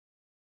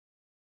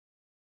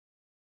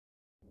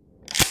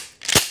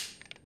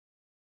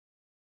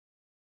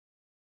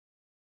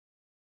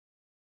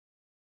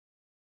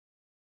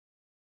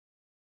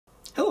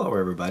Hello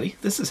everybody,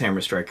 this is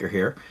Hammer Striker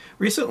here.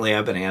 Recently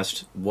I've been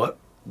asked what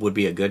would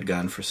be a good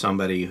gun for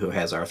somebody who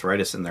has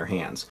arthritis in their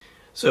hands.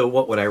 So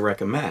what would I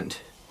recommend?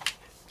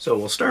 So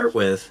we'll start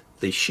with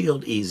the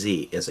Shield EZ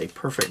is a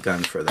perfect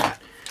gun for that.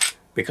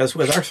 Because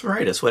with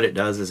arthritis what it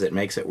does is it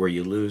makes it where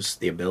you lose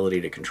the ability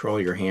to control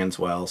your hands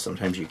well.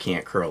 Sometimes you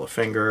can't curl a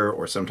finger,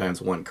 or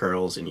sometimes one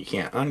curls and you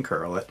can't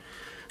uncurl it.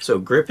 So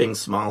gripping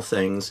small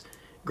things,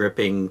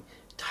 gripping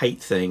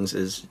tight things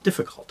is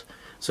difficult.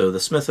 So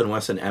the Smith &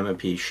 Wesson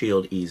M&P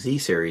Shield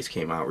EZ series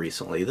came out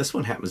recently. This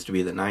one happens to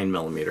be the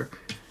 9mm.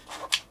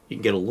 You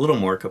can get a little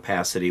more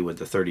capacity with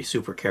the 30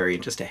 Super Carry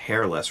and just a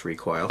hair less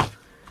recoil,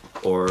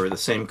 or the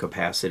same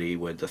capacity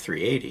with the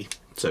 380.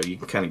 So you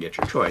can kind of get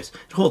your choice.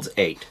 It holds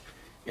 8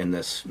 in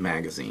this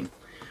magazine.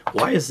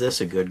 Why is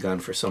this a good gun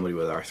for somebody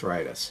with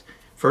arthritis?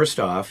 First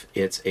off,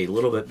 it's a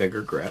little bit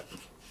bigger grip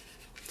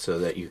so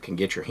that you can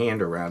get your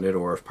hand around it,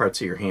 or if parts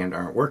of your hand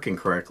aren't working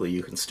correctly,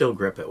 you can still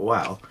grip it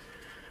well.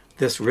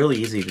 This really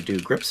easy to do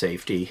grip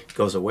safety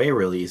goes away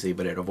real easy,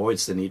 but it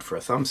avoids the need for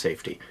a thumb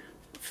safety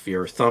if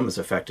your thumb is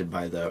affected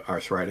by the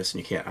arthritis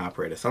and you can't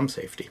operate a thumb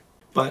safety.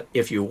 But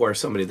if you are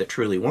somebody that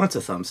truly wants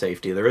a thumb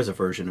safety, there is a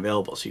version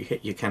available, so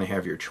you kind of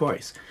have your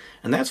choice.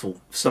 And that's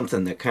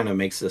something that kind of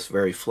makes this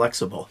very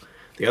flexible.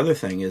 The other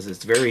thing is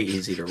it's very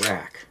easy to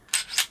rack.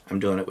 I'm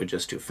doing it with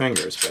just 2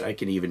 fingers, but I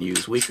can even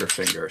use weaker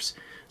fingers.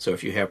 So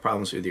if you have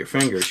problems with your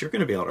fingers, you're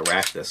going to be able to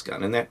rack this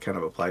gun, and that kind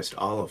of applies to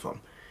all of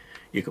them.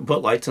 You can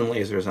put lights and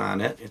lasers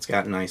on it. It's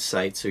got nice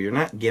sights, so you're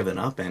not giving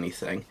up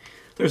anything.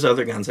 There's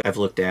other guns I've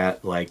looked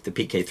at, like the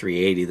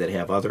PK380, that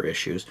have other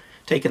issues.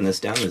 Taking this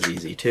down is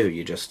easy too.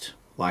 You just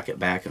lock it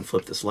back and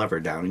flip this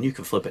lever down, and you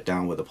can flip it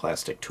down with a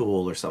plastic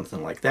tool or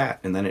something like that,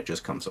 and then it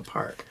just comes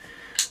apart.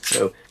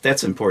 So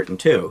that's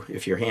important too.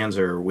 If your hands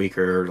are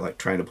weaker, like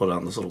trying to put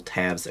on those little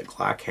tabs that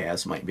Glock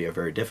has might be a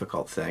very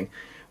difficult thing,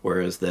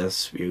 whereas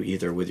this, you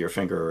either with your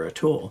finger or a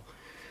tool.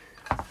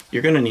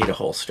 You're going to need a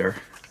holster.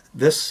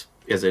 This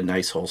is a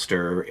nice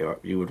holster.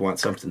 You would want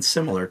something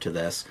similar to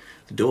this.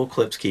 The dual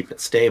clips keep it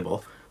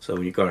stable, so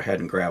when you go ahead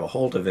and grab a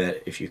hold of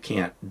it, if you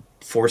can't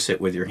force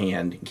it with your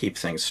hand and keep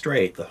things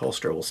straight, the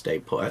holster will stay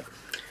put.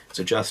 It's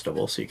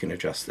adjustable, so you can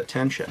adjust the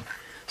tension.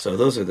 So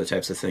those are the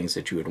types of things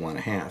that you would want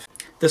to have.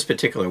 This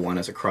particular one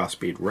is a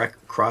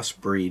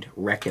Crossbreed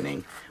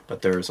Reckoning,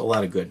 but there's a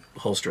lot of good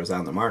holsters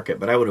on the market,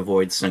 but I would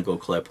avoid single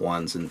clip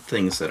ones and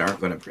things that aren't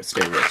going to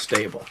stay real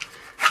stable.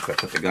 If I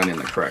put the gun in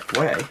the correct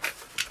way,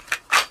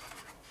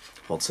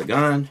 holds the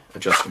gun,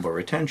 adjustable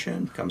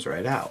retention, comes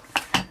right out.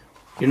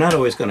 You're not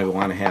always going to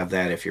want to have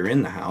that if you're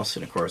in the house,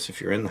 and of course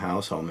if you're in the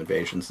house, home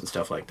invasions and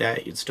stuff like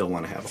that, you'd still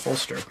want to have a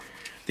holster.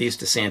 These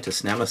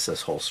DeSantis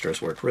Nemesis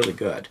holsters work really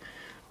good.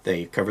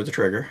 They cover the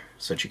trigger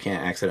so that you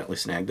can't accidentally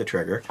snag the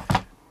trigger,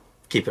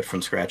 keep it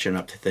from scratching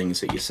up to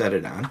things that you set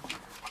it on,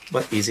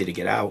 but easy to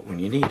get out when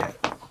you need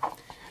it.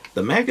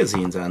 The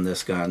magazines on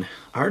this gun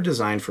are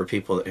designed for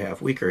people that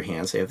have weaker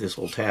hands. They have these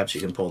little tabs you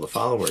can pull the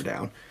follower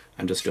down.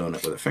 I'm just doing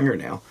it with a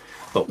fingernail.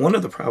 But one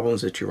of the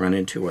problems that you run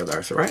into with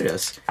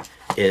arthritis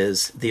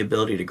is the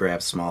ability to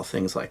grab small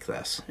things like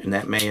this, and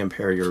that may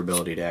impair your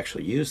ability to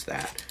actually use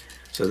that.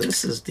 So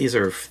these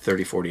are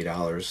 $30,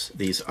 $40.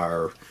 These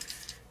are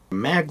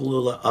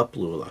MagLula,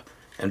 Uplula,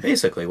 and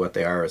basically what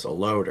they are is a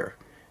loader,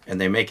 and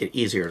they make it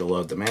easier to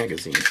load the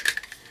magazine.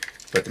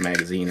 Put the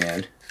magazine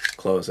in,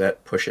 close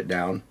it, push it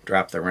down,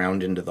 drop the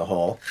round into the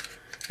hole,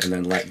 and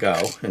then let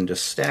go and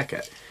just stack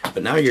it.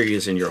 But now you're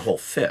using your whole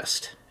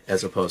fist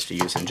as opposed to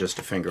using just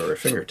a finger or a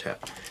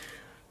fingertip.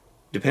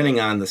 Depending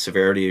on the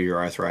severity of your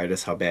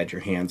arthritis, how bad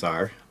your hands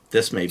are,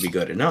 this may be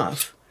good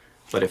enough,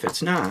 but if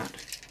it's not,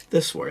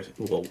 this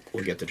will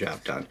get the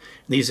job done.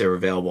 These are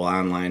available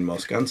online,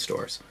 most gun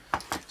stores.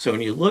 So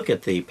when you look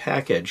at the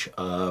package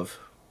of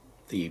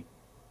the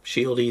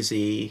Shield EZ,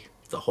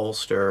 the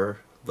holster,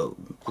 the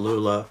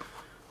MagLula,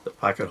 the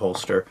pocket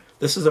holster,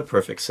 this is a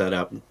perfect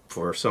setup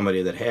for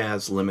somebody that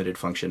has limited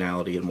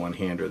functionality in one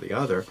hand or the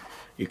other.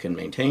 You can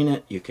maintain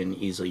it, you can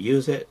easily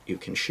use it, you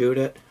can shoot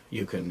it,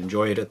 you can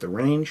enjoy it at the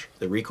range.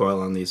 The recoil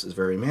on these is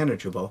very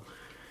manageable,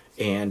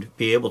 and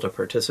be able to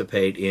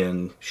participate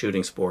in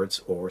shooting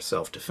sports or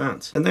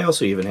self-defense. And they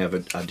also even have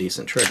a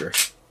decent trigger.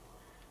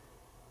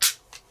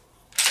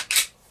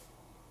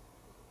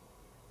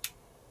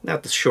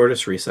 Not the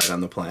shortest reset on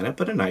the planet,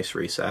 but a nice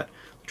reset.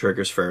 The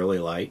trigger's fairly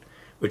light,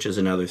 which is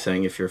another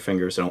thing. If your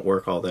fingers don't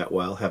work all that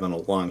well, having a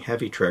long,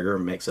 heavy trigger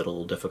makes it a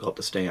little difficult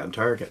to stay on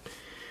target.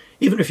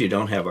 Even if you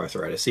don't have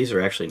arthritis, these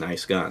are actually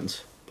nice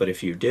guns. But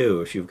if you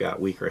do, if you've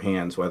got weaker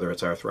hands, whether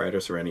it's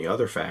arthritis or any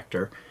other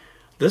factor,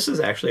 this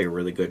is actually a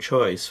really good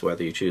choice,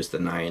 whether you choose the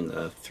 9,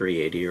 the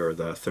 380, or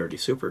the 30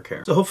 Super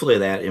Carry. So hopefully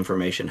that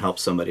information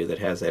helps somebody that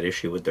has that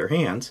issue with their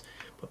hands.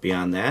 But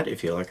beyond that,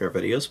 if you like our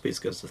videos, please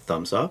give us a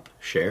thumbs up,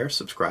 share,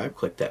 subscribe,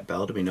 click that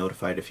bell to be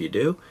notified if you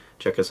do.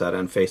 Check us out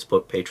on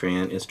Facebook,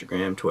 Patreon,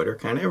 Instagram, Twitter,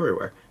 kind of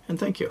everywhere. And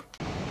thank you.